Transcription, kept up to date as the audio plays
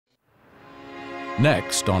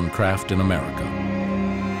Next on Craft in America.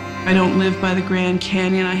 I don't live by the Grand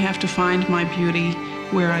Canyon. I have to find my beauty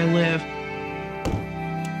where I live.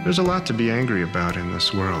 There's a lot to be angry about in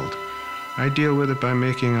this world. I deal with it by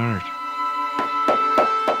making art.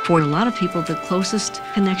 For a lot of people, the closest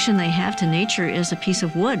connection they have to nature is a piece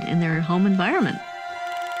of wood in their home environment.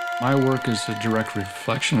 My work is a direct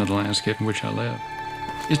reflection of the landscape in which I live.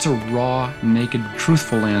 It's a raw, naked,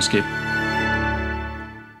 truthful landscape.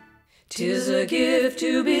 'Tis a gift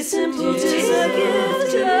to be simple, 'tis a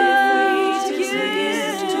gift to be free, 'tis a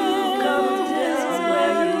gift to come down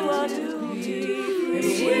where you are to be. And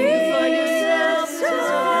when you find yourself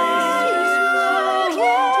tired,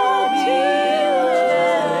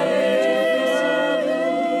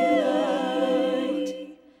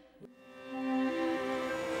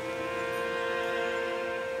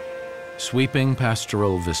 Sweeping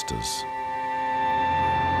pastoral vistas.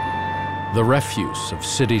 The refuse of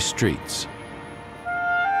city streets.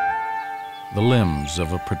 The limbs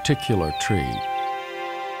of a particular tree.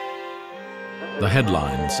 The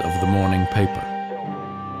headlines of the morning paper.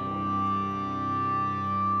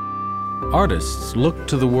 Artists look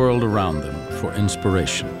to the world around them for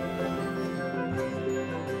inspiration.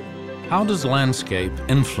 How does landscape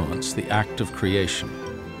influence the act of creation?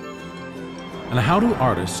 And how do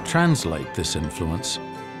artists translate this influence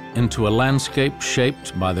into a landscape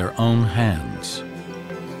shaped by their own hands?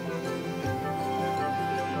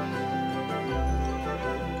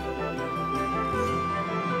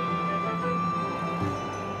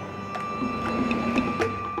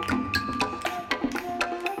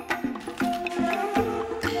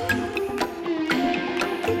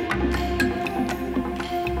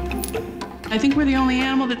 I think we're the only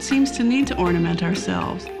animal that seems to need to ornament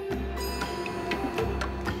ourselves.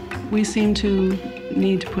 We seem to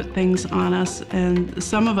need to put things on us, and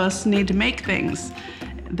some of us need to make things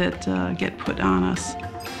that get put on us.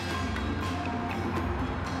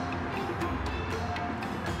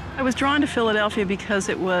 I was drawn to Philadelphia because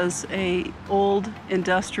it was an old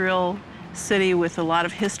industrial city with a lot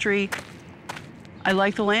of history. I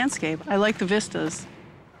like the landscape. I like the vistas.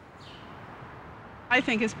 I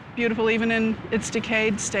think it's beautiful even in its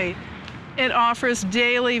decayed state. It offers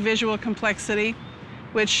daily visual complexity,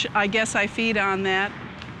 which I guess I feed on that.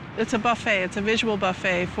 It's a buffet, it's a visual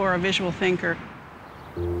buffet for a visual thinker.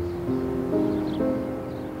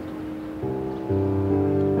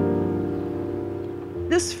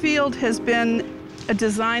 This field has been a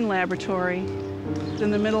design laboratory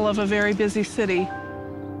in the middle of a very busy city.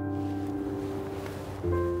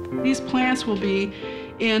 These plants will be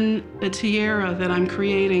in a tiara that I'm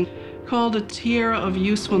creating called a tiara of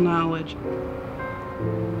useful knowledge.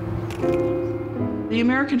 The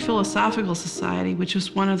American Philosophical Society, which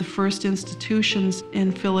was one of the first institutions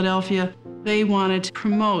in Philadelphia, they wanted to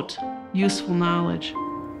promote useful knowledge.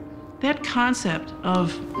 That concept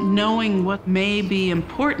of knowing what may be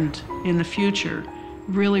important in the future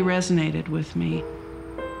really resonated with me.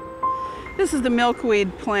 This is the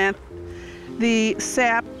milkweed plant. The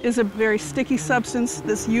sap is a very sticky substance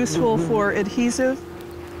that's useful for adhesive.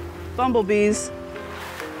 Bumblebees.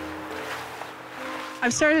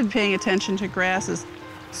 I've started paying attention to grasses.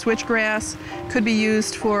 Switchgrass could be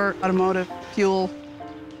used for automotive fuel.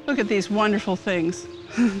 Look at these wonderful things.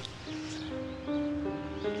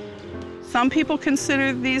 Some people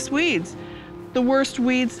consider these weeds the worst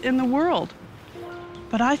weeds in the world,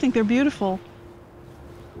 but I think they're beautiful.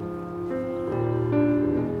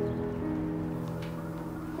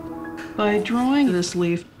 By drawing this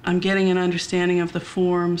leaf, I'm getting an understanding of the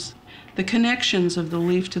forms. The connections of the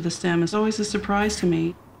leaf to the stem is always a surprise to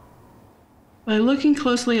me. By looking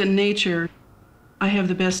closely at nature, I have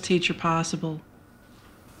the best teacher possible.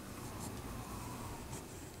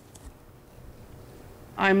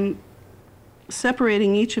 I'm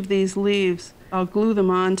separating each of these leaves. I'll glue them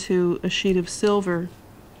onto a sheet of silver.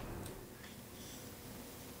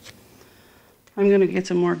 I'm going to get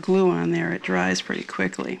some more glue on there. It dries pretty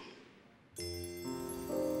quickly.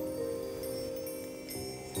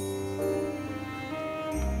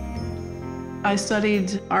 I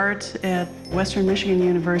studied art at Western Michigan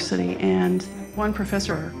University, and one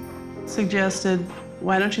professor suggested,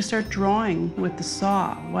 why don't you start drawing with the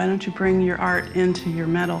saw? Why don't you bring your art into your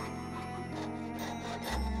metal?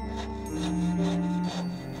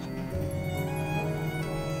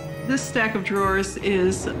 This stack of drawers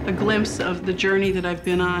is a glimpse of the journey that I've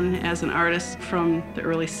been on as an artist from the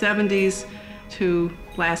early 70s to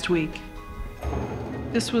last week.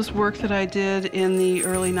 This was work that I did in the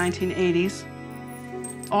early 1980s.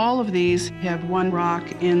 All of these have one rock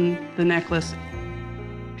in the necklace.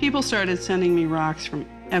 People started sending me rocks from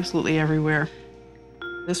absolutely everywhere.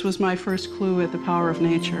 This was my first clue at the power of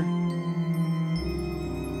nature.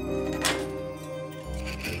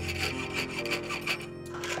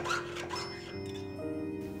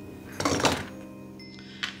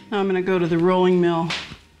 Now I'm going to go to the rolling mill.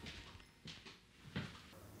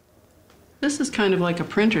 This is kind of like a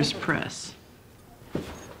printer's press.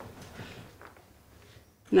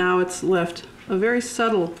 Now it's left a very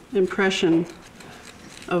subtle impression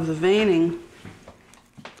of the veining.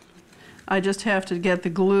 I just have to get the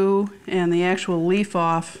glue and the actual leaf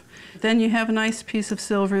off. Then you have a nice piece of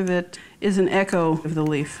silver that is an echo of the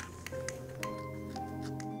leaf.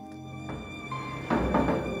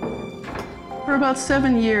 For about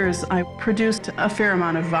 7 years, I produced a fair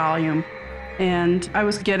amount of volume, and I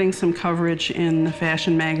was getting some coverage in the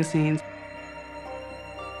fashion magazines.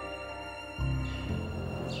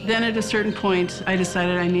 Then at a certain point, I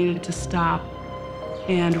decided I needed to stop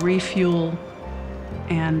and refuel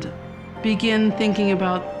and begin thinking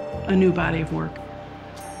about a new body of work.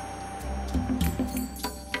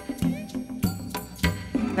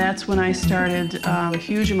 That's when I started a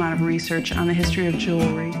huge amount of research on the history of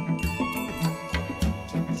jewelry,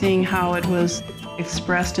 seeing how it was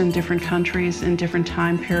expressed in different countries in different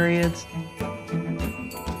time periods.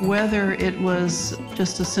 Whether it was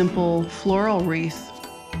just a simple floral wreath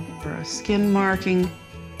or a skin marking,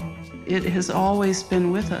 it has always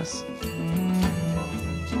been with us.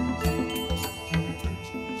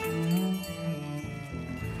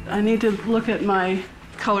 I need to look at my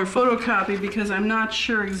color photocopy because I'm not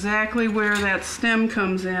sure exactly where that stem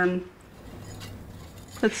comes in.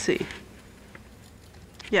 Let's see.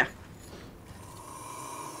 Yeah.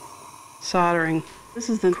 Soldering. This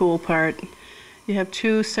is the cool part. You have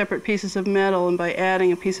two separate pieces of metal, and by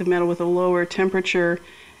adding a piece of metal with a lower temperature,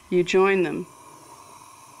 you join them.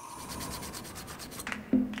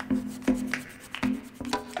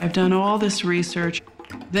 I've done all this research.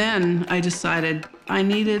 Then I decided I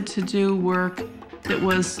needed to do work that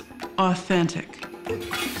was authentic.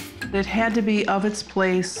 It had to be of its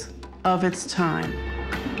place, of its time.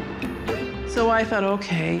 So I thought,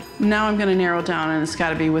 okay, now I'm going to narrow down, and it's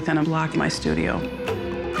got to be within a block of my studio.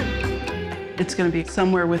 It's going to be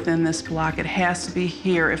somewhere within this block. It has to be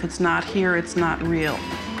here. If it's not here, it's not real.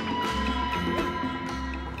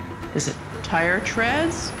 Is it tire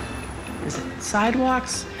treads? Is it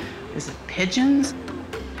sidewalks? Is it pigeons?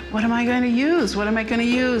 What am I going to use? What am I going to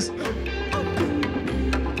use?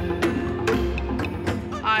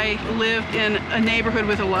 I live in a neighborhood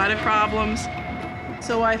with a lot of problems,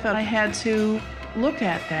 so I thought I had to look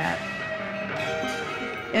at that.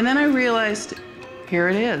 And then I realized, here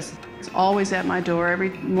it is. It's always at my door. Every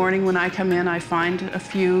morning when I come in, I find a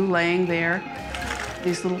few laying there.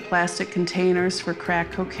 These little plastic containers for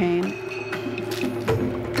crack cocaine.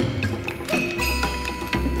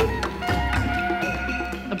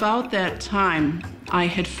 About that time, I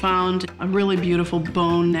had found a really beautiful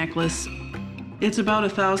bone necklace. It's about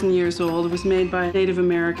 1,000 years old. It was made by a Native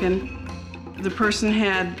American. The person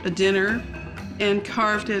had a dinner and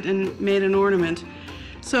carved it and made an ornament.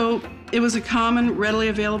 So it was a common, readily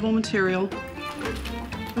available material.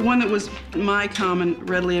 The one that was my common,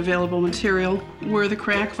 readily available material were the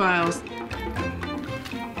crack vials.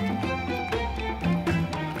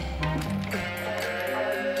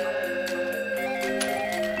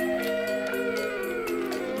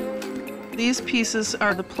 These pieces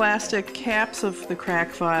are the plastic caps of the crack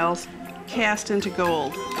vials cast into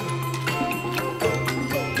gold.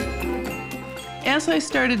 As I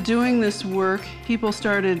started doing this work, people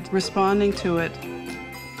started responding to it.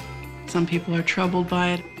 Some people are troubled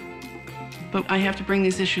by it, but I have to bring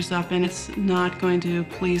these issues up, and it's not going to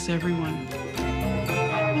please everyone.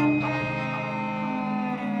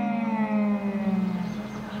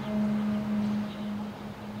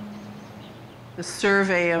 The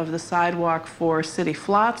survey of the sidewalk for City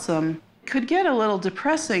Flotsam could get a little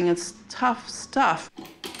depressing. It's tough stuff.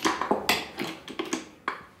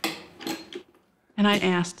 And I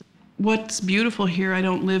asked, what's beautiful here? I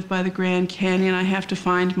don't live by the Grand Canyon. I have to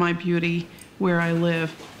find my beauty where I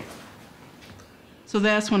live. So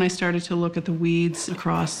that's when I started to look at the weeds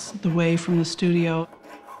across the way from the studio.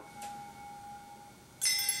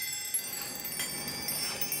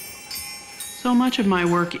 So much of my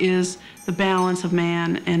work is the balance of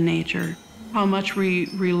man and nature, how much we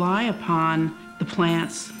rely upon the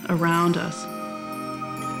plants around us.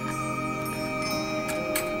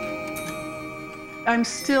 I'm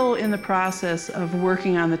still in the process of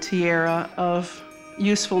working on the tiara of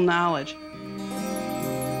useful knowledge.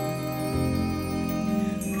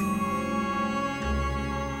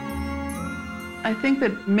 I think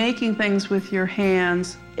that making things with your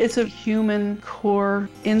hands, it's a human core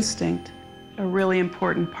instinct. a really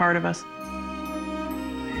important part of us.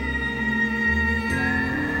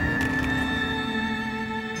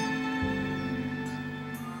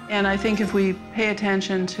 And I think if we pay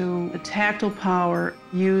attention to the tactile power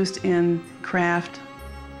used in craft,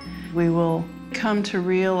 we will come to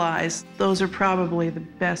realize those are probably the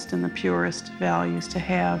best and the purest values to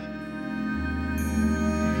have.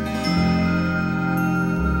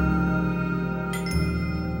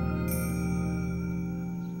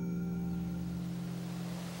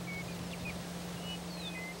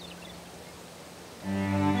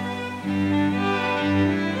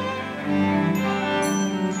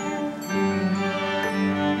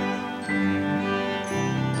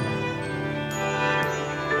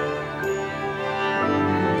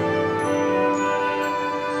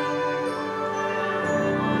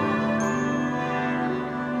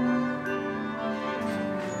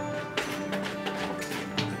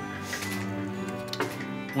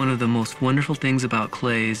 One of the most wonderful things about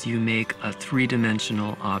clay is you make a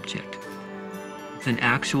three-dimensional object. It's an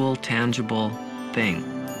actual, tangible thing.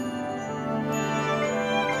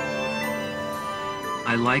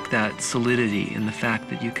 I like that solidity and the fact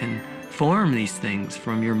that you can form these things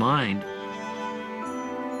from your mind.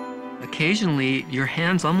 Occasionally, your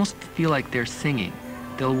hands almost feel like they're singing.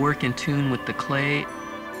 They'll work in tune with the clay,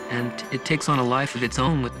 and it takes on a life of its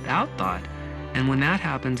own without thought. And when that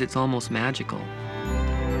happens, it's almost magical.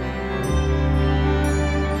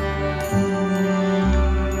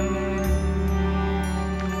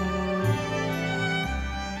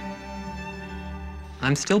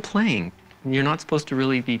 I'm still playing. You're not supposed to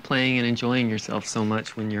really be playing and enjoying yourself so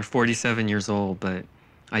much when you're 47 years old, but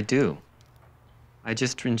I do. I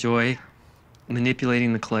just enjoy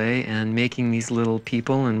manipulating the clay and making these little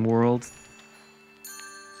people and worlds.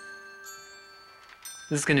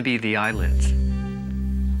 This is going to be the eyelids.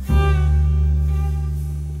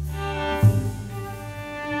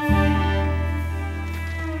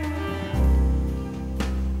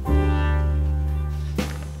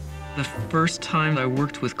 The first time I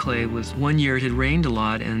worked with clay was one year. It had rained a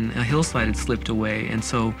lot and a hillside had slipped away, and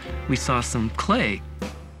so we saw some clay.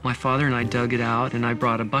 My father and I dug it out, and I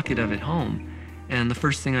brought a bucket of it home. And the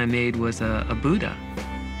first thing I made was a Buddha.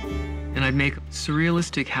 And I'd make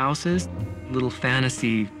surrealistic houses, little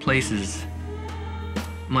fantasy places.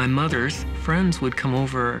 My mother's friends would come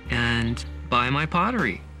over and buy my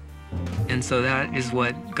pottery. And so that is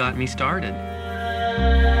what got me started.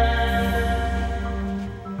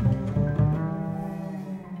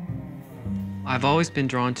 I've always been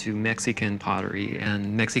drawn to Mexican pottery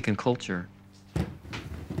and Mexican culture.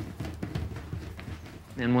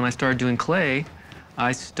 And when I started doing clay,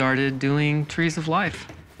 I started doing trees of life.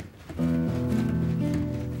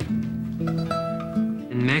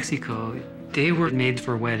 In Mexico, they were made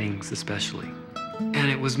for weddings especially. And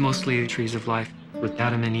it was mostly trees of life with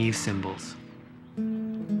Adam and Eve symbols.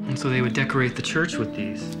 And so they would decorate the church with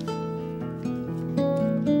these.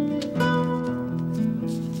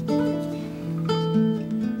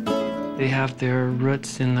 They have their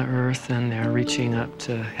roots in the earth and they're reaching up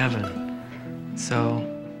to heaven. So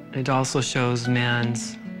it also shows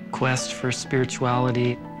man's quest for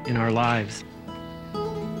spirituality in our lives.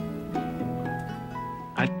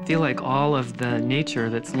 I feel like all of the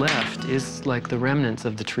nature that's left is like the remnants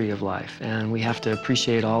of the tree of life, and we have to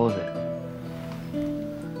appreciate all of it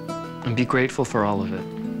and be grateful for all of it.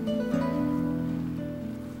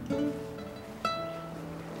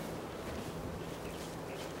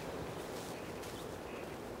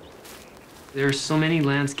 There's so many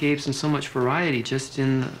landscapes and so much variety just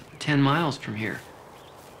in 10 miles from here.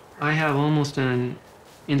 I have almost an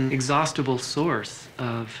inexhaustible source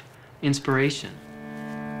of inspiration.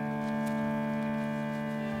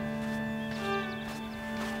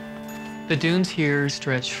 The dunes here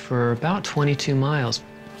stretch for about 22 miles,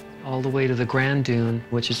 all the way to the Grand Dune,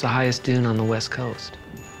 which is the highest dune on the West Coast.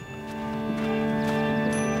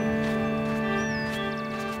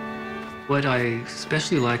 What I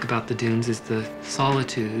especially like about the dunes is the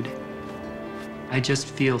solitude. I just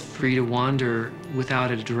feel free to wander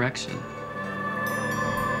without a direction.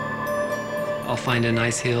 I'll find a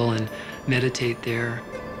nice hill and meditate there.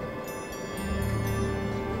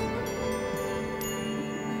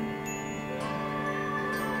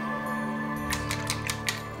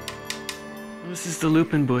 This is the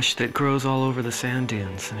lupin bush that grows all over the sand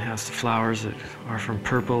dunes and has the flowers that are from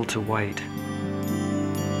purple to white.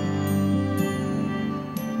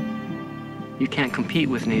 You can't compete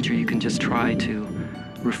with nature, you can just try to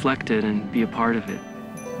reflect it and be a part of it.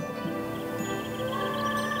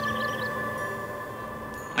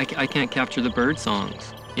 I can't capture the bird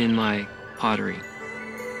songs in my pottery.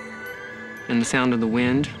 and the sound of the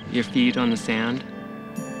wind, your feet on the sand.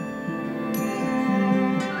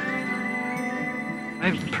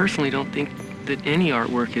 I personally don't think that any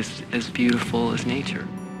artwork is as beautiful as nature.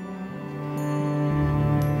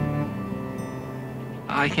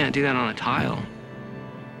 I can't do that on a tile.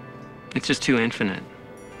 It's just too infinite.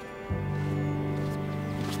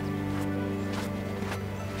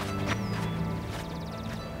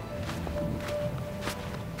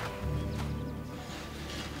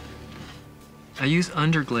 I use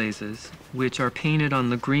underglazes, which are painted on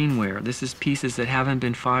the greenware. This is pieces that haven't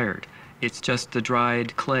been fired. It's just the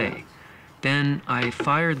dried clay. Then I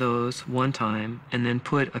fire those one time and then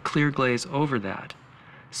put a clear glaze over that.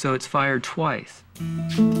 So it's fired twice.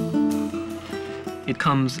 It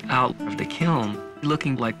comes out of the kiln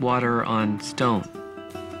looking like water on stone.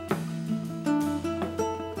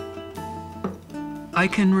 I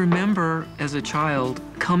can remember as a child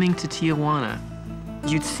coming to Tijuana.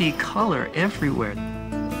 You'd see color everywhere.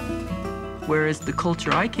 Whereas the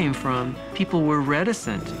culture I came from, people were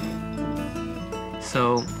reticent.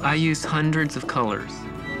 So I used hundreds of colors.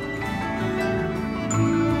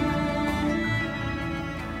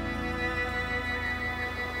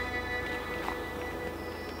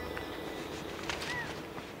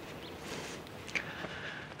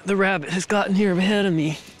 The rabbit has gotten here ahead of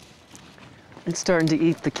me. It's starting to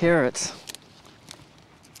eat the carrots.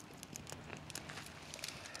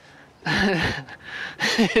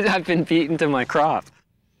 I've been beaten to my crop.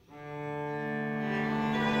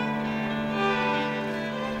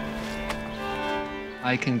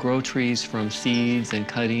 I can grow trees from seeds and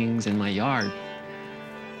cuttings in my yard,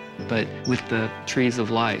 but with the trees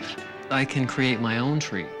of life, I can create my own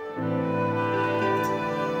tree.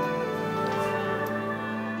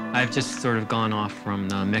 I've just sort of gone off from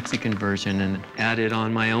the Mexican version and added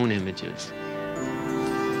on my own images.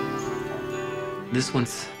 This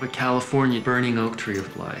one's a California burning oak tree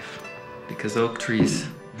of life, because oak trees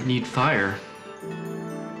need fire.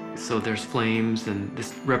 So there's flames, and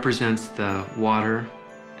this represents the water,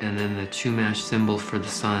 and then the Chumash symbol for the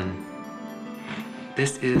sun.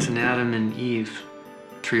 This is an Adam and Eve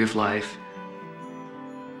tree of life.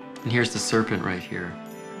 And here's the serpent right here.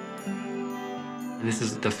 And this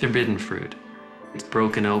is the forbidden fruit. It's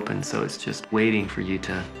broken open, so it's just waiting for you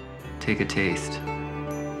to take a taste.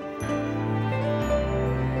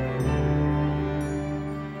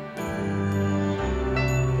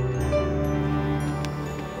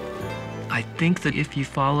 I think that if you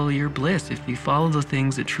follow your bliss, if you follow the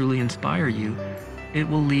things that truly inspire you, it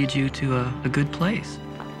will lead you to a good place.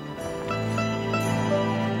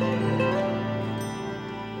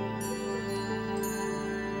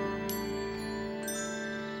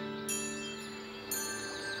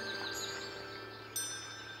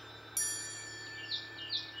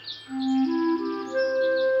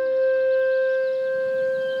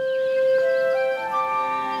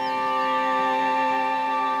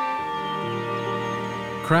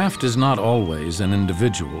 Craft is not always an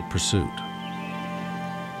individual pursuit.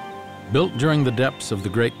 Built during the depths of the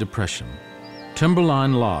Great Depression,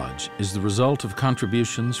 Timberline Lodge is the result of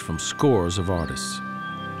contributions from scores of artists.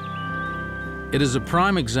 It is a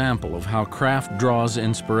prime example of how craft draws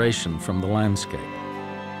inspiration from the landscape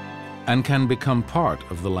and can become part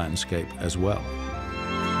of the landscape as well.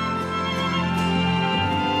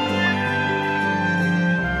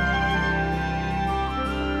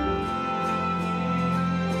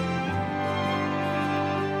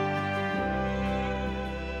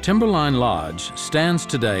 Timberline Lodge stands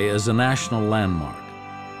today as a national landmark,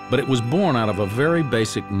 but it was born out of a very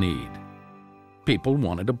basic need. People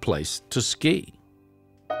wanted a place to ski.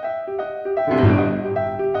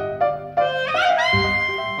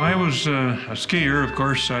 I was a skier. Of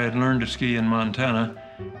course, I had learned to ski in Montana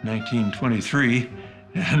in 1923,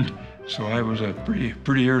 and so I was a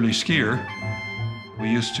pretty early skier. We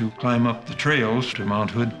used to climb up the trails to Mount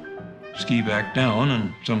Hood, ski back down,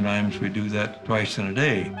 and sometimes we do that twice in a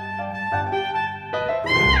day.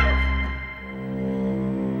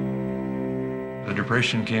 The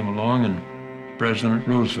Depression came along, and President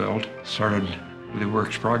Roosevelt started the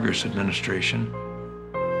Works Progress Administration.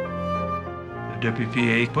 The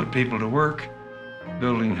WPA put people to work,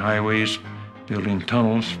 building highways, building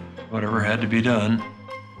tunnels, whatever had to be done.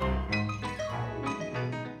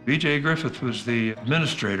 B.J. Griffith was the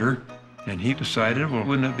administrator, and he decided, well,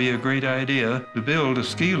 wouldn't it be a great idea to build a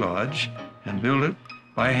ski lodge and build it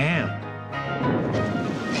by hand?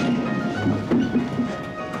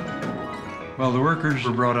 Well, the workers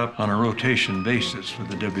were brought up on a rotation basis with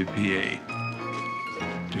the WPA.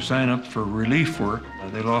 To sign up for relief work,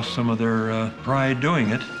 they lost some of their pride doing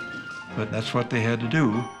it, but that's what they had to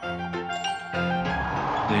do.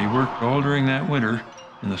 They worked all during that winter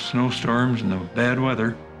in the snowstorms and the bad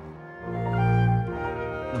weather.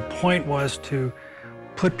 The point was to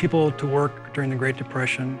put people to work during the Great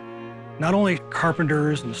Depression, not only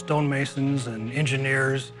carpenters and stonemasons and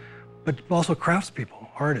engineers, but also craftspeople,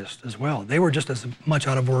 artists as well. They were just as much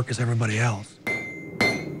out of work as everybody else.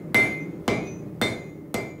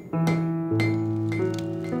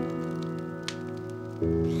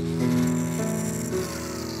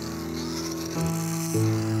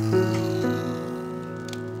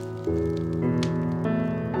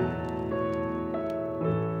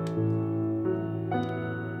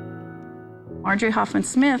 Marjorie Hoffman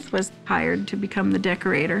Smith was hired to become the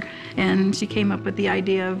decorator, and she came up with the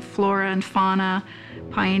idea of flora and fauna,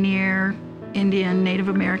 pioneer Indian, Native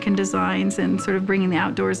American designs, and sort of bringing the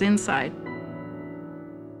outdoors inside.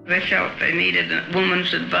 They felt they needed a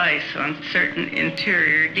woman's advice on certain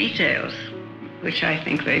interior details, which I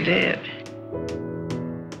think they did.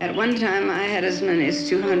 At one time, I had as many as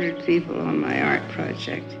 200 people on my art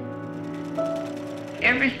project.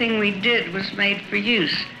 Everything we did was made for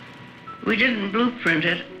use. We didn't blueprint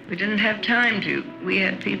it. We didn't have time to. We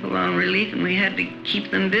had people on relief, and we had to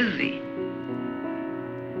keep them busy.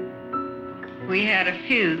 We had a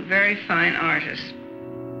few very fine artists.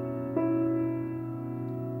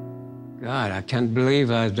 God, I can't believe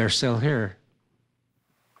they're still here.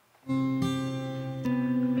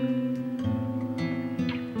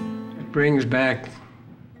 It brings back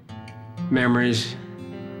memories,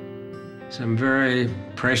 some very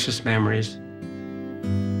precious memories.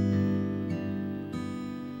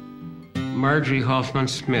 Marjorie Hoffman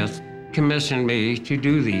Smith commissioned me to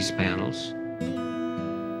do these panels.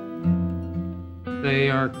 They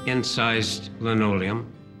are incised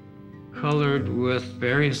linoleum, colored with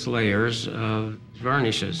various layers of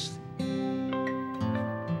varnishes.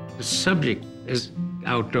 The subject is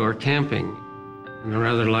outdoor camping in a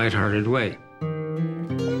rather lighthearted way.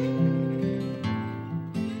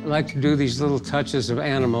 I like to do these little touches of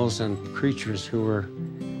animals and creatures who were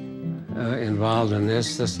involved in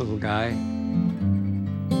this little guy.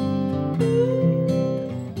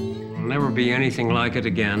 It'll never be anything like it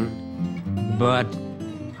again, but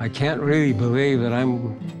I can't really believe that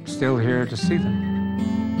I'm still here to see them.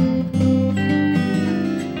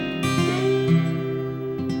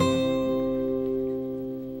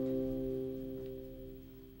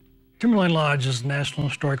 Timberline Lodge is a National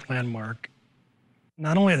Historic Landmark.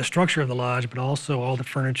 Not only the structure of the lodge, but also all the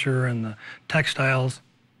furniture and the textiles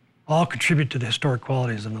all contribute to the historic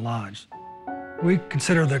qualities of the lodge. We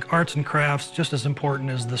consider the arts and crafts just as important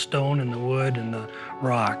as the stone and the wood and the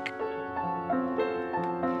rock.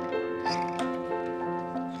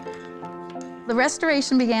 The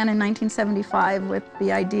restoration began in 1975 with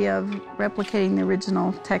the idea of replicating the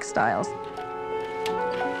original textiles.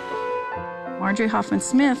 Marjorie Hoffman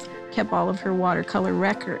Smith kept all of her watercolor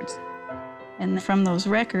records. And from those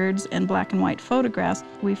records and black and white photographs,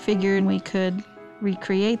 we figured we could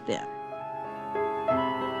recreate them.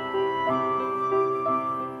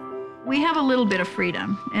 We have a little bit of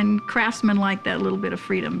freedom, and craftsmen like that little bit of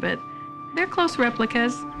freedom, but they're close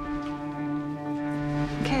replicas.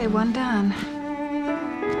 Okay, one done.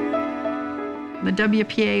 The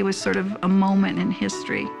WPA was sort of a moment in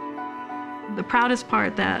history. The proudest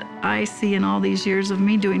part that I see in all these years of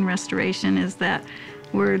me doing restoration is that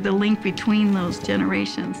we're the link between those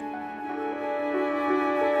generations.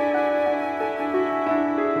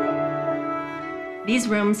 These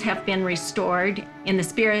rooms have been restored in the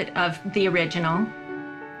spirit of the original.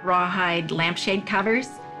 Rawhide lampshade covers,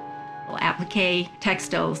 applique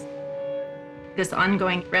textiles. This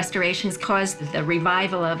ongoing restoration has caused the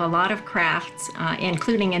revival of a lot of crafts,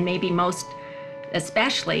 including and maybe most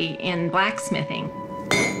especially in blacksmithing.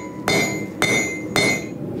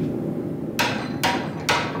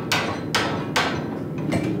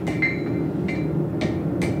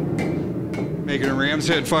 Making a ram's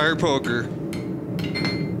head fire poker.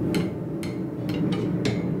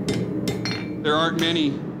 There aren't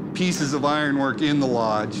many pieces of ironwork in the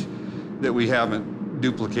lodge that we haven't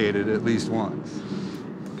duplicated at least once.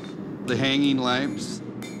 The hanging lamps,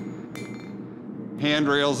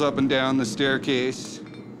 handrails up and down the staircase,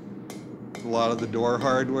 a lot of the door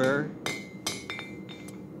hardware.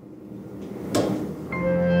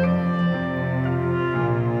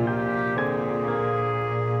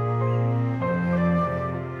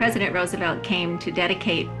 President Roosevelt came to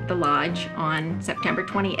dedicate the lodge on September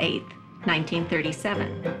 28th, 1937.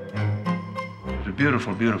 It was a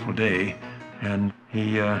beautiful, beautiful day, and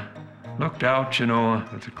he looked out, you know,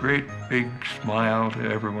 with a great big smile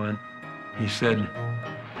to everyone. He said,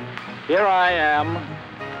 "Here I am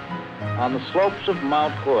on the slopes of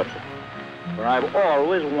Mount Hood, where I've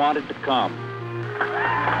always wanted to come.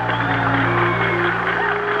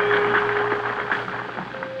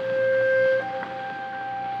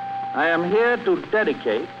 I am here to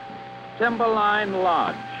dedicate Timberline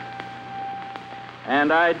Lodge,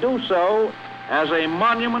 and I do so as a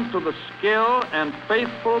monument to the skill and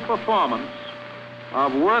faithful performance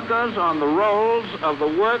of workers on the rolls of the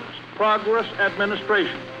Works Progress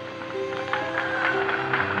Administration.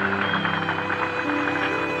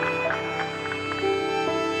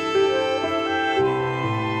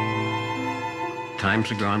 Times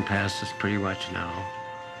have gone past us pretty much now,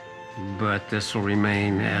 but this will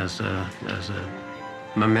remain as a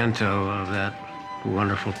memento of that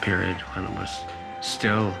wonderful period when it was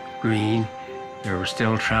still green, there were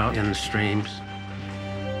still trout in the streams,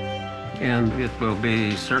 and it will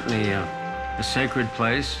be certainly a sacred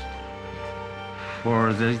place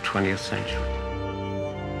for the 20th century.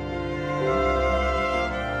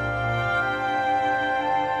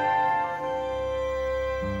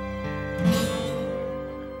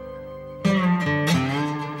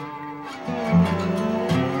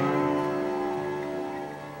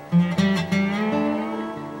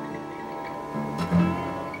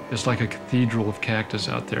 It's like a cathedral of cactus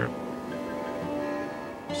out there.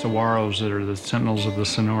 Saguaros that are the sentinels of the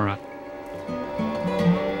Sonora.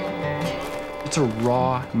 It's a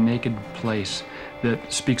raw, naked place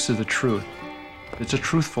that speaks to the truth. It's a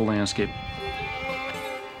truthful landscape.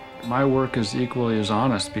 My work is equally as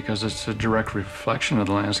honest because it's a direct reflection of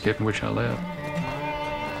the landscape in which I live.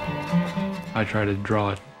 I try to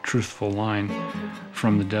draw a truthful line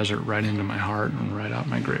from the desert right into my heart and right out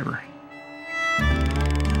my graver.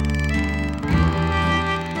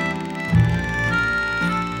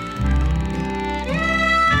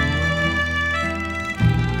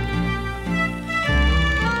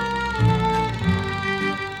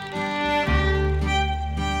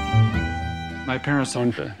 My parents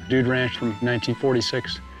owned the Dude Ranch from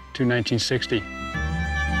 1946 to 1960.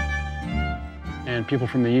 And people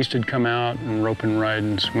from the east would come out and rope and ride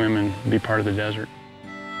and swim and be part of the desert.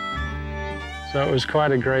 So it was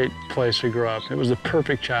quite a great place to grow up. It was the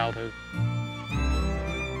perfect childhood.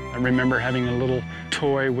 I remember having a little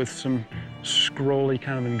toy with some scrolly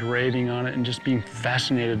kind of engraving on it and just being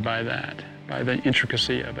fascinated by that, by the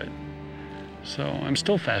intricacy of it. So I'm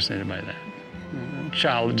still fascinated by that. A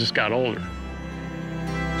child that just got older.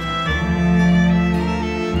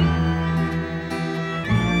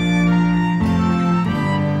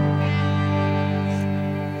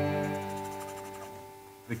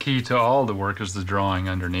 The key to all the work is the drawing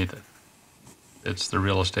underneath it. It's the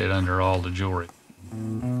real estate under all the jewelry.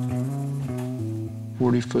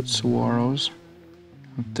 40-foot saguaros,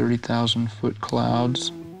 30,000-foot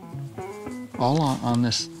clouds, all on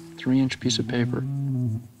this 3-inch piece of paper.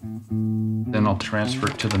 Then I'll transfer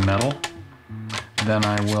it to the metal. Then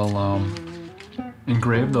I will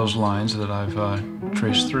engrave those lines that I've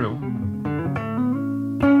traced through.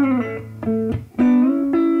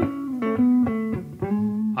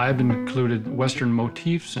 I've included Western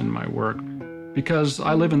motifs in my work because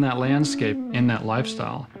I live in that landscape, in that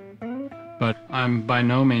lifestyle. But I'm by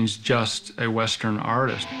no means just a Western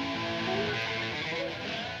artist.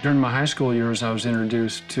 During my high school years, I was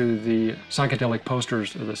introduced to the psychedelic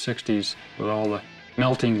posters of the 60s with all the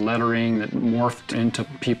melting lettering that morphed into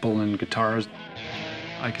people and guitars.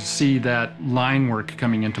 I could see that line work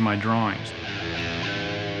coming into my drawings.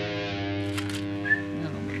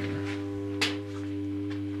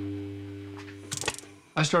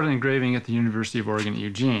 I started engraving at the University of Oregon at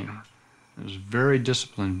Eugene. It was a very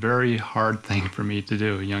disciplined, very hard thing for me to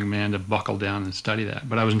do, a young man to buckle down and study that,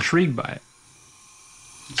 but I was intrigued by it.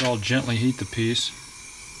 I'll gently heat the piece,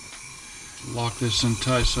 lock this in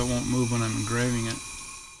tight so it won't move when I'm engraving it.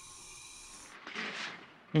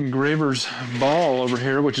 Engraver's ball over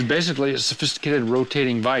here, which is basically a sophisticated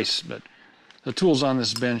rotating vise, but the tools on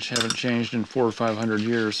this bench haven't changed in 400 or 500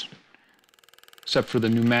 years, except for the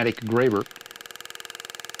pneumatic graver.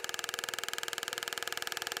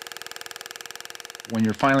 When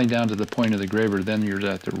you're finally down to the point of the graver, then you're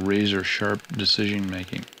at the razor-sharp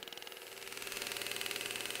decision-making.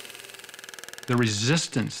 The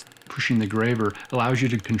resistance pushing the graver allows you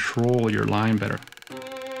to control your line better.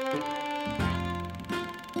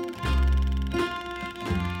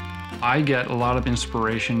 I get a lot of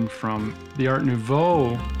inspiration from the Art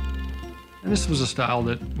Nouveau, and this was a style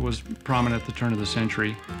that was prominent at the turn of the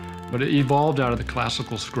century, but it evolved out of the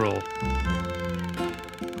classical scroll.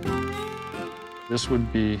 This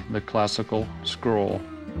would be the classical scroll.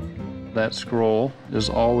 That scroll is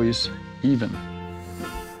always even.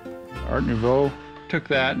 Art Nouveau took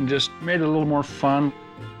that and just made it a little more fun.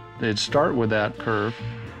 They'd start with that curve,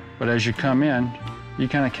 But as you come in, you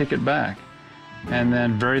kind of kick it back and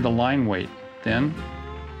then vary the line weight. Thin,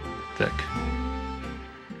 thick,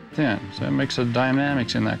 thin. So it makes a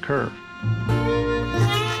dynamics in that curve.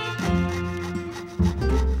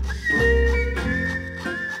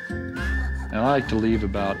 And I like to leave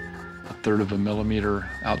about 1/3 of a millimeter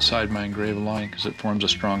outside my engraven line because it forms a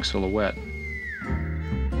strong silhouette.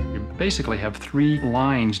 You basically have 3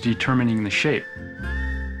 lines determining the shape.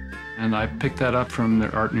 And I picked that up from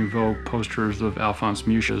the Art Nouveau posters of Alphonse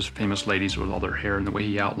Mucha's famous ladies with all their hair and the way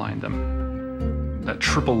he outlined them. That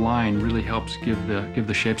triple line really helps give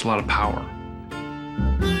the shapes a lot of power.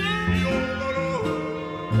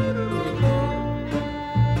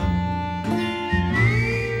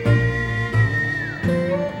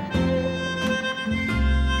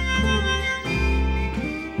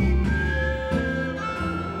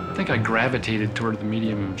 I think I gravitated toward the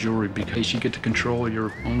medium of jewelry because you get to control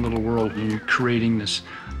your own little world and you're creating this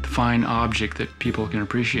fine object that people can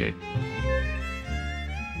appreciate.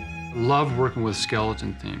 I love working with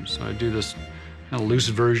skeleton themes, so I do this kind of loose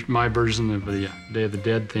version, my version of the Day of the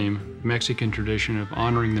Dead theme, Mexican tradition of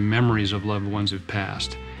honoring the memories of loved ones who've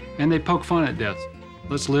passed. And they poke fun at death.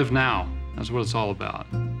 Let's live now. That's what it's all about.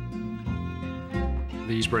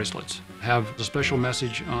 These bracelets have a special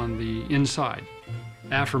message on the inside.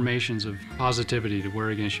 Affirmations of positivity to wear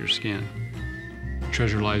against your skin.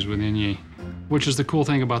 Treasure lies within ye, which is the cool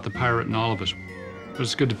thing about the pirate in all of us. But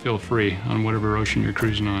it's good to feel free on whatever ocean you're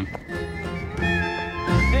cruising on.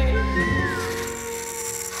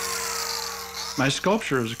 My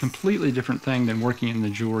sculpture is a completely different thing than working in the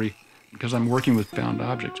jewelry because I'm working with found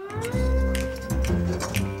objects.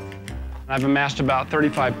 I've amassed about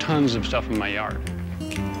 35 tons of stuff in my yard.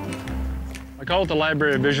 I call it the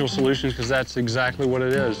Library of Visual Solutions because that's exactly what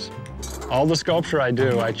it is. All the sculpture I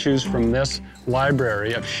do, I choose from this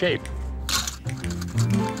library of shape.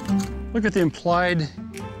 Look at the implied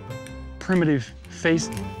primitive face.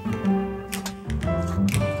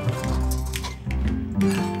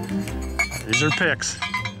 These are picks.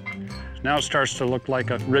 Now it starts to look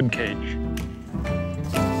like a rib cage.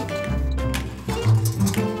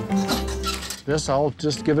 This, I'll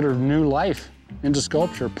just give it a new life into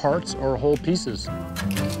sculpture, parts or whole pieces.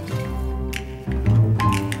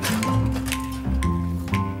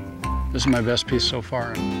 This is my best piece so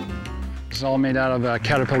far. It's all made out of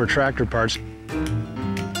Caterpillar tractor parts.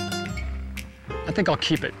 I think I'll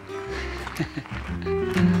keep it.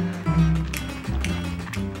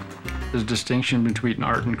 The distinction between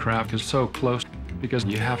art and craft is so close because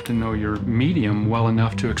you have to know your medium well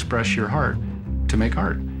enough to express your heart, to make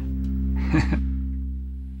art.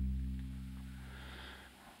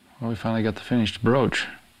 Well, we finally got the finished brooch,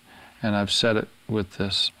 and I've set it with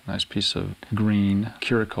this nice piece of green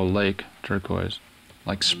Curico Lake turquoise,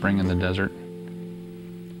 like spring in the desert.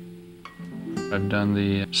 I've done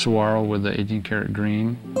the saguaro with the 18-karat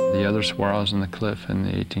green. The other saguaro is in the cliff in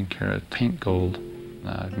the 18-karat paint gold.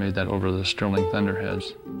 I've made that over the sterling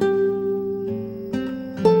thunderheads.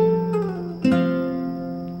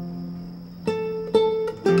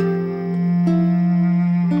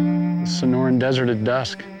 The Sonoran Desert at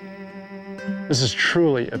dusk. This is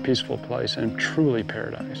truly a peaceful place and truly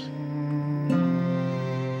paradise.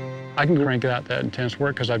 I can crank out that intense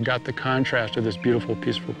work because I've got the contrast of this beautiful,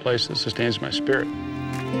 peaceful place that sustains my spirit.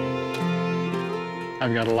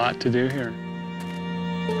 I've got a lot to do here.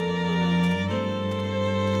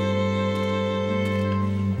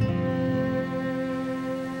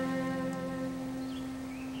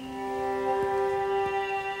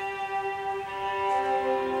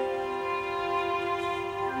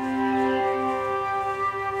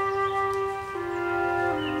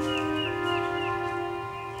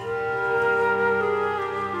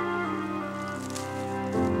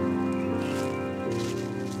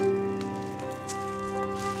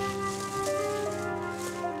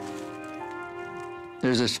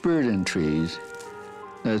 There's a spirit in trees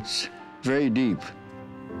that's very deep.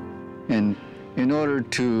 And in order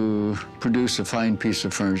to produce a fine piece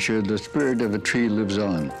of furniture, the spirit of a tree lives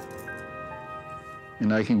on.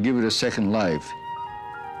 And I can give it a second life.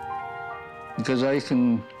 Because I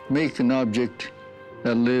can make an object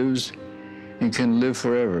that lives and can live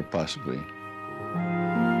forever, possibly.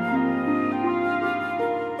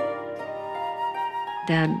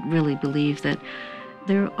 Dad really believed that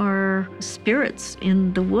there are spirits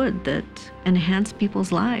in the wood that enhance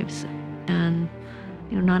people's lives. And,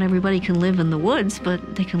 you know, not everybody can live in the woods,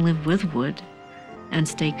 but they can live with wood and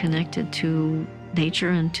stay connected to nature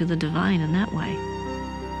and to the divine in that way.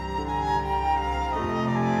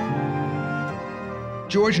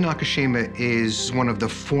 George Nakashima is one of the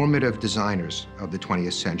formative designers of the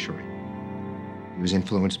 20th century. He was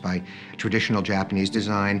influenced by traditional Japanese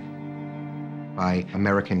design, by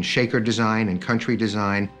American shaker design and country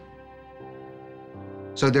design.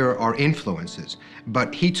 So there are influences,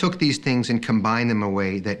 but he took these things and combined them in a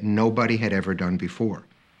way that nobody had ever done before.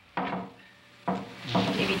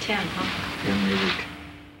 Maybe 10, huh? Yeah, maybe.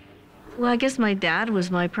 Well, I guess my dad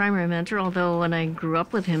was my primary mentor, although when I grew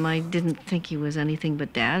up with him, I didn't think he was anything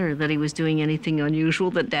but Dad, or that he was doing anything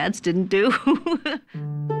unusual that dads didn't do.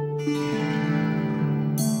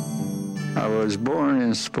 I was born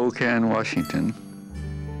in Spokane, Washington.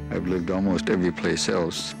 I've lived almost every place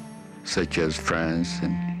else, such as France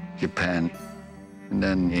and Japan, and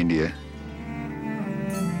then India.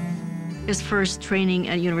 His first training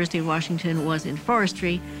at University of Washington was in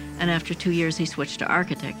forestry, and after 2 years, he switched to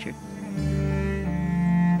architecture.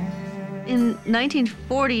 In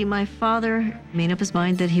 1940, my father made up his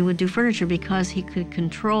mind that he would do furniture because he could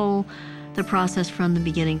control the process from the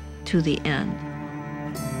beginning to the end.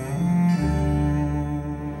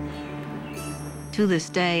 To this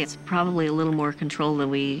day, it's probably a little more control than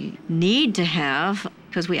we need to have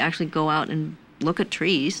because we actually go out and look at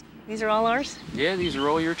trees. These are all ours? Yeah, these are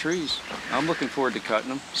all your trees. I'm looking forward to cutting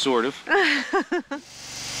them, sort of.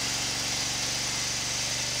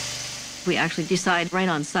 We actually decide right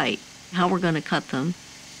on site how we're going to cut them.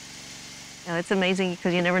 Now, it's amazing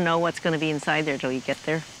because you never know what's going to be inside there till you get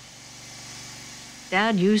there.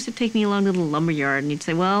 Dad used to take me along to the lumber yard, and he'd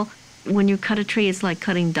say, well, when you cut a tree, it's like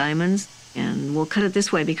cutting diamonds, and we'll cut it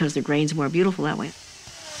this way because the grain's more beautiful that way.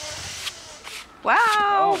 Wow!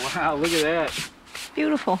 Oh, wow, look at that.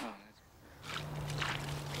 Beautiful.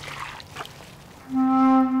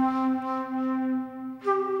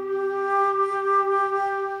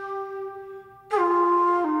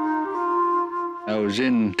 I was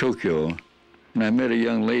in Tokyo, and I met a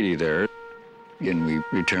young lady there, and we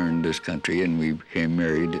returned this country, and we became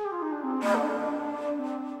married.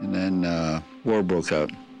 And then war broke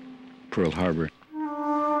out, Pearl Harbor.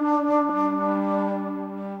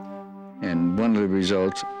 And one of the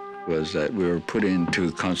results was that we were put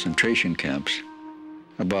into concentration camps,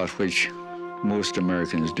 about which most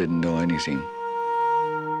Americans didn't know anything.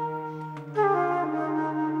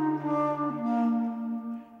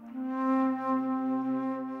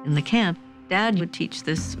 In the camp, Dad would teach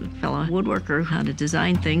this fellow woodworker how to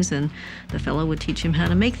design things, and the fellow would teach him how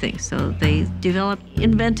to make things. So they developed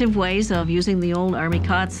inventive ways of using the old army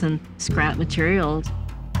cots and scrap materials.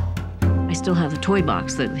 I still have the toy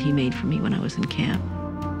box that he made for me when I was in camp.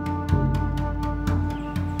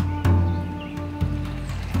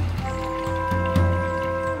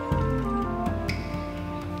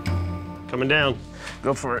 Coming down.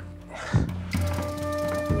 Go for it.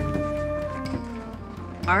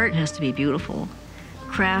 Art has to be beautiful.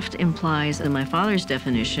 Craft implies, in my father's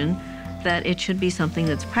definition, that it should be something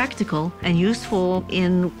that's practical and useful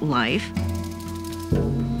in life.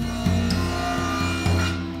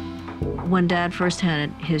 When Dad first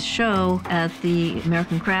had his show at the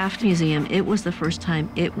American Craft Museum, it was the first time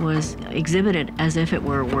it was exhibited as if it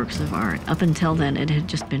were works of art. Up until then, it had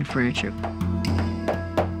just been furniture.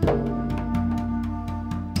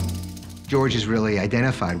 George is really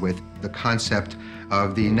identified with the concept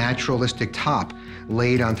of the naturalistic top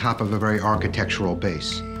laid on top of a very architectural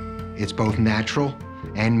base. It's both natural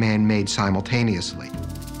and man-made simultaneously.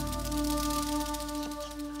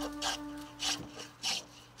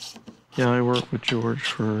 Yeah, I worked with George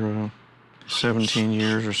for 17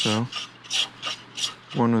 years or so.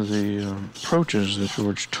 One of the approaches that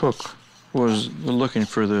George took was looking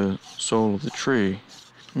for the soul of the tree.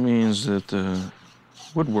 It means that the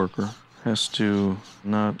woodworker has to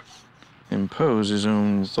not impose his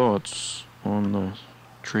own thoughts on the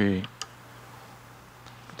tree.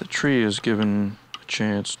 The tree is given a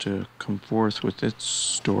chance to come forth with its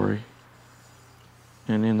story,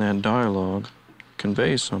 and in that dialogue,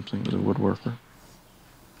 convey something to the woodworker.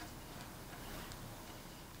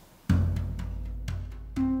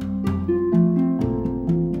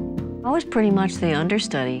 I was pretty much the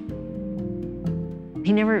understudy.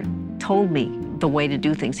 He never told me the way to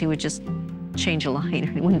do things. He would just change a line.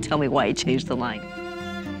 He wouldn't tell me why he changed the line.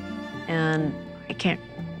 And I can't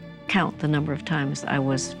count the number of times I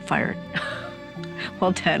was fired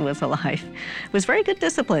while Dad was alive. It was very good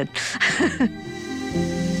discipline.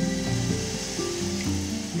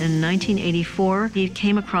 In 1984, he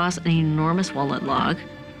came across an enormous walnut log,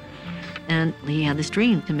 and he had this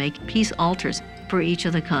dream to make peace altars for each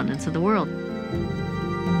of the continents of the world.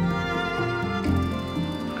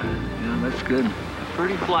 Yeah, that's good.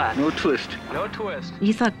 Pretty flat. No twist. No twist.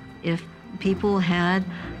 He thought if people had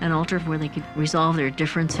an altar where they could resolve their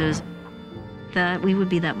differences, that we would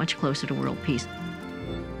be that much closer to world peace.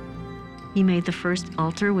 He made the first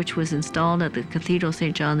altar, which was installed at the Cathedral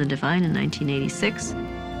St. John the Divine in 1986.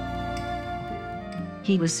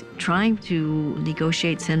 He was trying to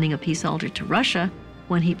negotiate sending a peace altar to Russia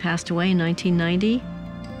when he passed away in 1990.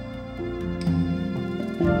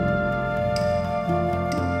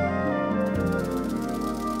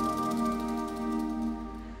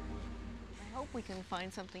 We can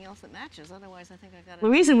find something else that matches. Otherwise, I think I got it. The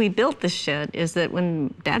reason we built this shed is that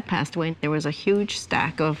when Dad passed away, there was a huge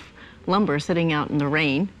stack of lumber sitting out in the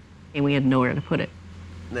rain, and we had nowhere to put it.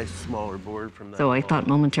 Nice smaller board from that. So I thought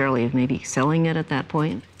momentarily of maybe selling it at that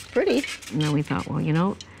point. Pretty. And then we thought, well, you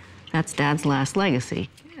know, that's Dad's last legacy.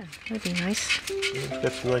 Yeah, that'd be nice.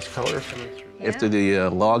 Got some nice color coming through. Yeah. After the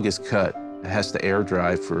log is cut, it has to air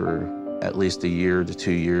dry for at least 1 year to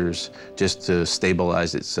 2 years just to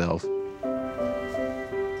stabilize itself.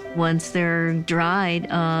 Once they're dried,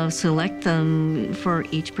 select them for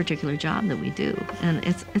each particular job that we do. And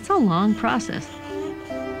it's a long process.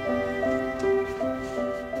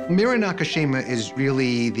 Mira Nakashima is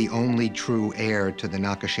really the only true heir to the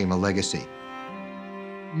Nakashima legacy.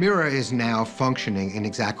 Mira is now functioning in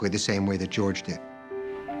exactly the same way that George did,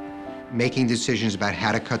 making decisions about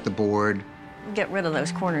how to cut the board, Get rid of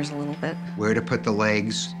those corners a little bit. where to put the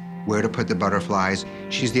legs, where to put the butterflies.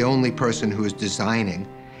 She's the only person who is designing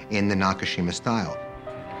in the Nakashima style.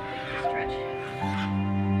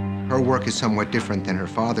 Her work is somewhat different than her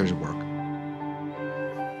father's work.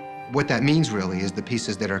 What that means really is the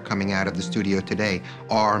pieces that are coming out of the studio today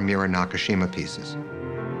are Mira Nakashima pieces.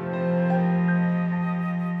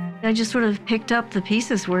 I just sort of picked up the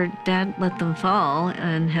pieces where Dad let them fall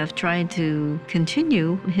and have tried to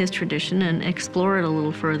continue his tradition and explore it a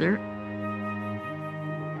little further.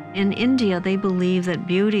 In India, they believe that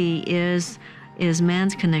beauty is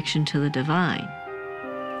man's connection to the divine.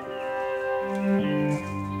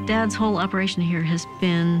 Dad's whole operation here has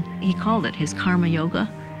been, he called it his karma yoga,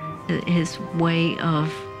 his way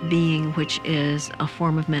of being, which is a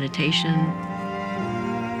form of meditation.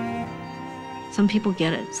 Some people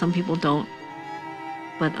get it, some people don't.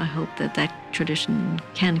 But I hope that that tradition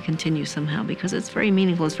can continue somehow because it's very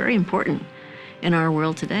meaningful, it's very important in our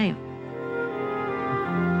world today.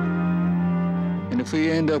 And if we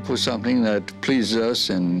end up with something that pleases us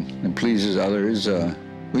and pleases others,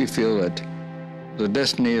 we feel that the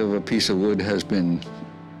destiny of a piece of wood has been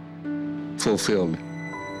fulfilled.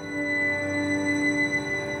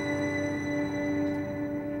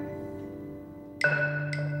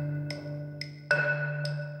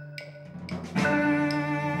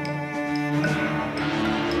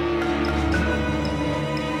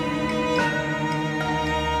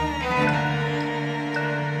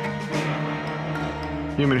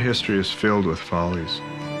 Human history is filled with follies.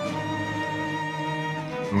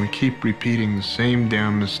 And we keep repeating the same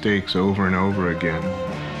damn mistakes over and over again.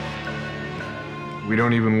 We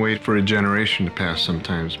don't even wait for a generation to pass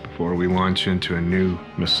sometimes before we launch into a new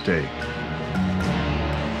mistake.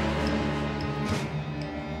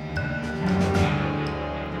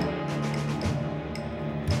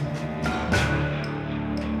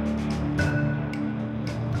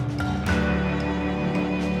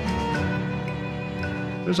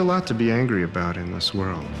 There's a lot to be angry about in this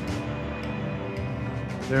world.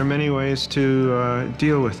 There are many ways to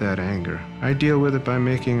deal with that anger. I deal with it by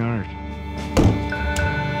making art.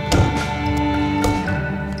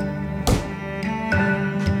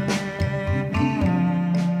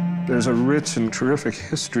 There's a rich and terrific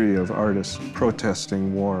history of artists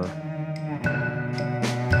protesting war.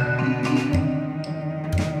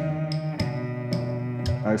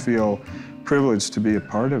 I feel privileged to be a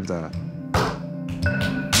part of that.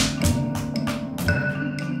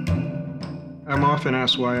 I'm often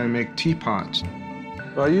asked why I make teapots.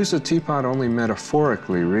 Well, I use a teapot only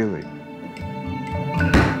metaphorically, really.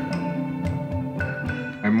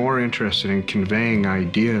 I'm more interested in conveying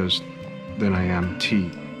ideas than I am tea.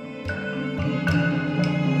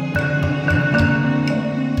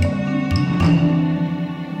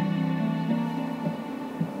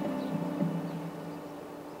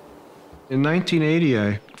 In 1980,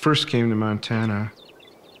 I first came to Montana.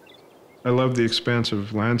 I loved the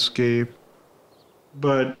expansive landscape.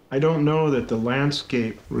 But I don't know that the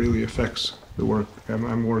landscape really affects the work.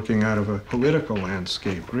 I'm working out of a political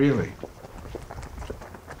landscape, really.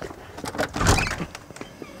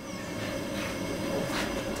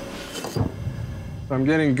 I'm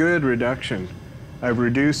getting good reduction. I've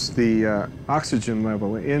reduced the oxygen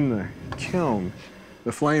level in the kiln.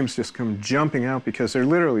 The flames just come jumping out because they're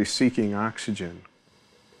literally seeking oxygen.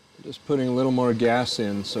 Just putting a little more gas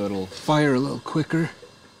in so it'll fire a little quicker.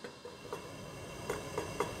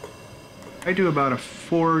 I do about a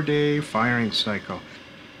 4-day firing cycle.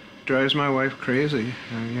 drives my wife crazy.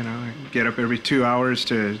 You know, I get up every 2 hours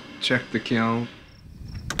to check the kiln.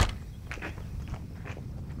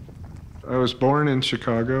 I was born in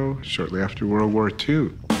Chicago shortly after World War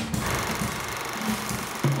II.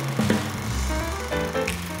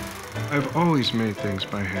 I've always made things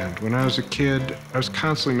by hand. When I was a kid, I was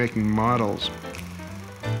constantly making models.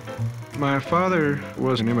 My father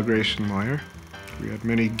was an immigration lawyer. We had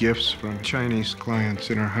many gifts from Chinese clients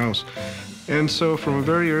in our house. And so from a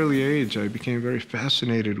very early age, I became very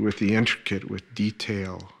fascinated with the intricate, with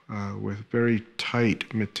detail, with very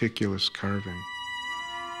tight, meticulous carving.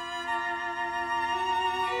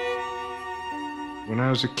 When I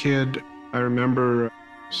was a kid, I remember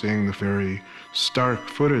seeing the very stark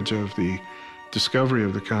footage of the discovery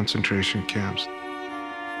of the concentration camps,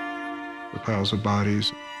 the piles of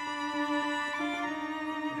bodies.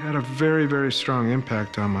 It had a very, very strong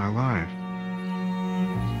impact on my life.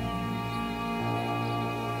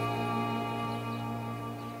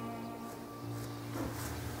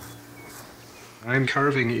 I'm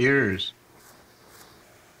carving ears.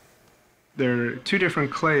 There are two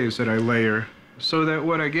different clays that I layer, so that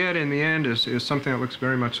what I get in the end is something that looks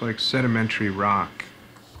very much like sedimentary rock.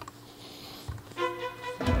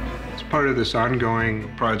 It's part of this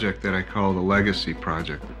ongoing project that I call the Legacy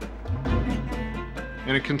Project.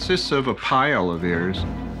 And it consists of a pile of ears.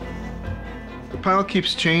 The pile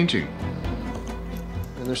keeps changing.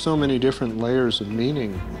 And there's so many different layers of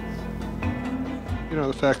meaning. You know,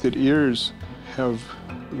 the fact that ears have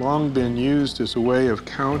long been used as a way of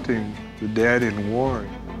counting the dead in war.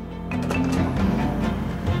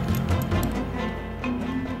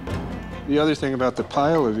 The other thing about the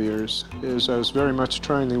pile of ears is I was very much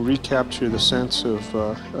trying to recapture the sense of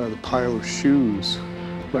the pile of shoes.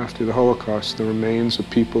 After the Holocaust, the remains of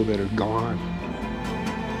people that are gone.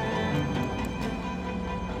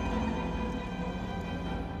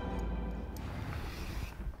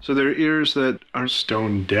 So there are ears that are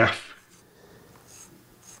stone deaf.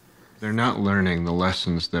 They're not learning the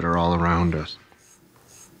lessons that are all around us.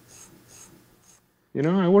 You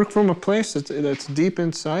know, I work from a place that's deep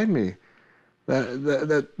inside me,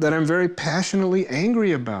 that I'm very passionately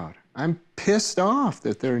angry about. I'm pissed off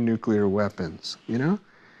that there are nuclear weapons, you know?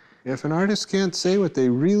 If an artist can't say what they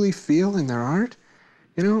really feel in their art,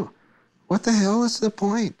 you know, what the hell is the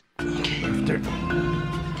point? Okay, after.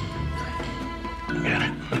 You got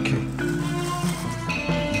it. Okay.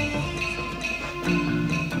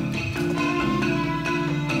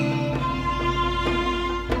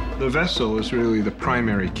 The vessel is really the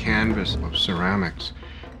primary canvas of ceramics,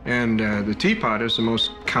 and the teapot is the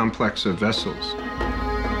most complex of vessels.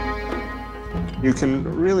 You can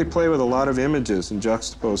really play with a lot of images and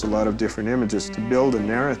juxtapose a lot of different images to build a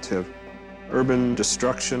narrative. Urban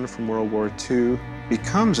destruction from World War II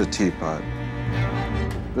becomes a teapot.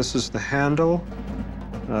 This is the handle,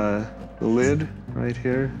 the lid right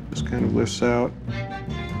here just kind of lifts out.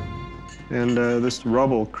 And this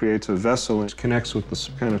rubble creates a vessel which connects with this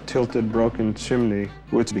kind of tilted, broken chimney,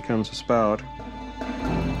 which becomes a spout.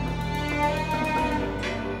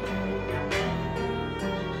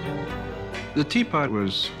 The teapot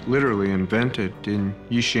was literally invented in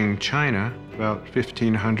Yixing, China, about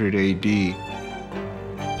 1500 AD.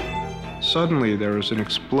 Suddenly, there was an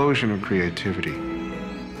explosion of creativity.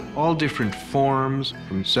 All different forms,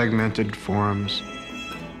 from segmented forms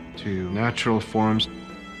to natural forms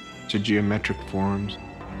to geometric forms.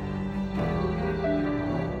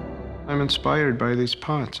 I'm inspired by these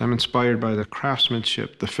pots. I'm inspired by the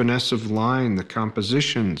craftsmanship, the finesse of line, the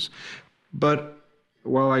compositions. But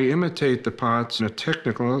while I imitate the pots in a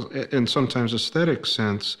technical and sometimes aesthetic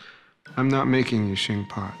sense, I'm not making Yixing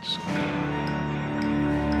pots.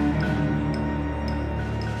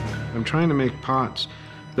 I'm trying to make pots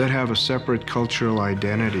that have a separate cultural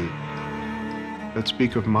identity, that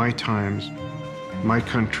speak of my times, my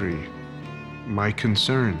country, my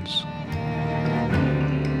concerns.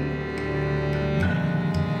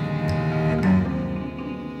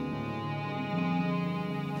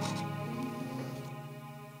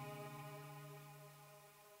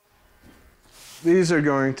 These are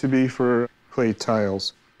going to be for clay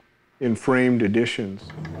tiles in framed editions.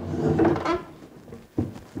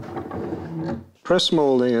 Press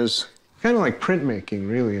molding is kind of like printmaking,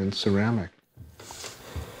 really, in ceramic.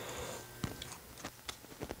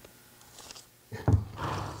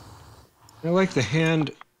 I like the hand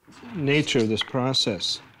nature of this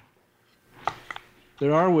process.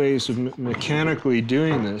 There are ways of mechanically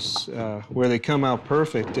doing this where they come out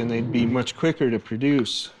perfect and they'd be much quicker to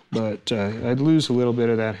produce. But I'd lose a little bit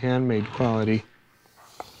of that handmade quality.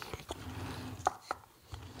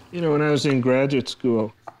 You know, when I was in graduate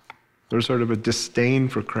school, There's sort of a disdain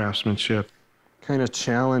for craftsmanship, kind of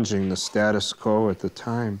challenging the status quo at the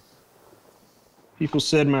time. People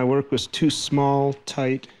said my work was too small,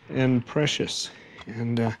 tight, and precious,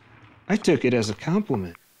 and I took it as a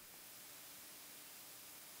compliment.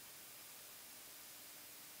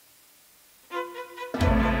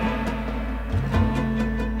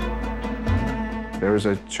 There was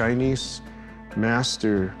a Chinese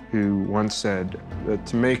master who once said that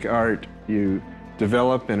to make art, you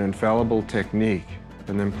develop an infallible technique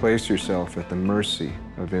and then place yourself at the mercy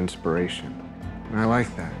of inspiration. And I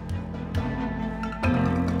like that.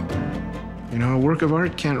 You know, a work of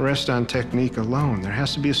art can't rest on technique alone. There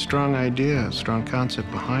has to be a strong idea, a strong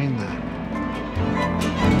concept behind that.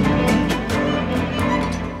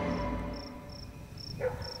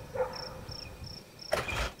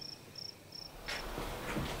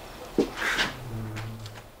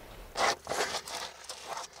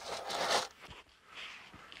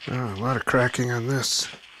 Oh, a lot of cracking on this.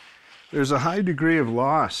 There's a high degree of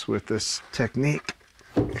loss with this technique.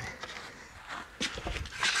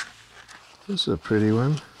 This is a pretty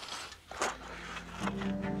one.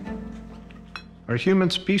 Our human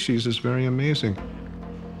species is very amazing.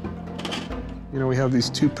 You know, we have these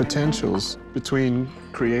two potentials between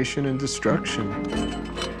creation and destruction.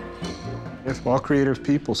 If all creative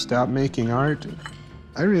people stopped making art,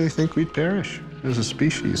 I really think we'd perish as a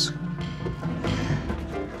species.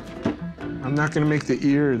 I'm not going to make the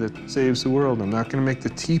ear that saves the world. I'm not going to make the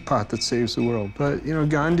teapot that saves the world. But, you know,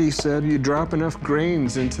 Gandhi said you drop enough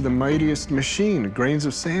grains into the mightiest machine, grains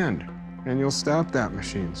of sand, and you'll stop that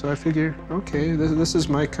machine. So I figure, okay, this is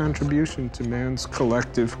my contribution to man's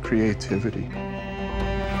collective creativity.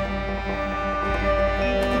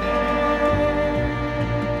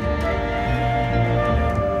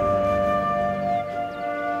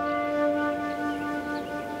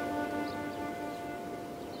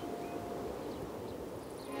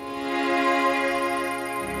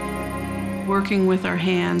 Working with our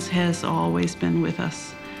hands has always been with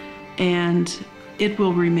us, and it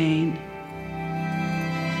will remain.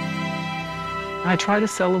 I try to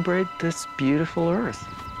celebrate this beautiful earth,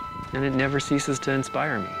 and it never ceases to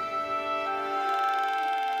inspire me.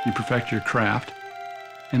 You perfect your craft,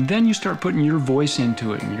 and then you start putting your voice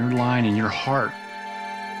into it, and your line, and your heart.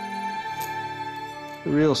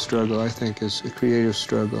 The real struggle, I think, is a creative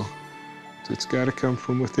struggle. It's got to come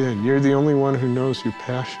from within. You're the only one who knows your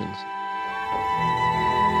passions.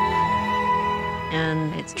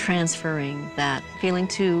 And it's transferring that feeling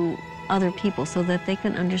to other people so that they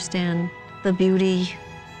can understand the beauty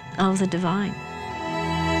of the divine.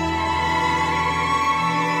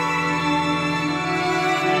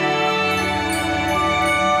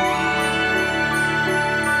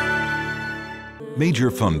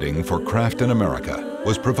 Major funding for Craft in America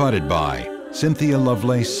was provided by Cynthia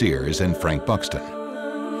Lovelace Sears and Frank Buxton,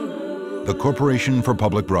 the Corporation for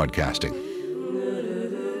Public Broadcasting,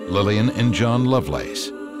 Lillian and John Lovelace,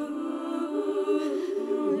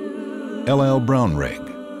 L.L. Brownrigg,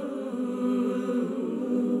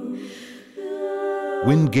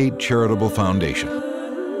 Wingate Charitable Foundation,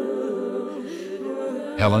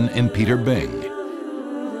 Helen and Peter Bing,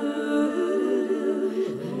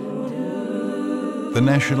 the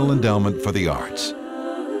National Endowment for the Arts,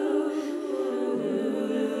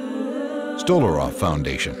 Stolaroff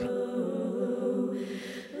Foundation,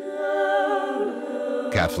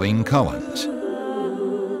 Kathleen Collins.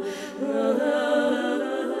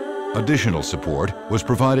 Additional support was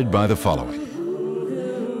provided by the following.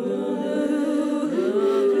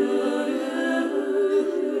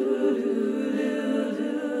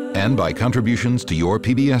 And by contributions to your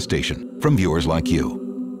PBS station from viewers like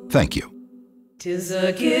you. Thank you. 'Tis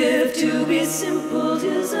a gift to be simple,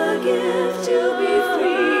 'tis a gift to be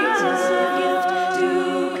free, 'tis a gift to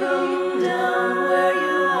come down where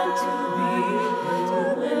you want to be.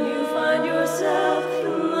 When you find yourself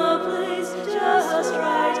in the place just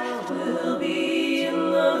right, we'll be in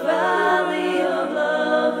the valley of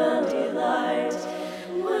love and delight.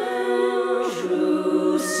 When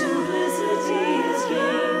true simplicity is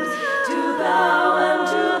gained, to bow and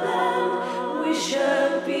to bend, we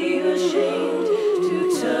shan't be ashamed.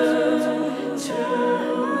 Turn,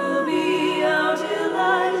 we'll be our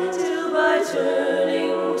delight till by turn.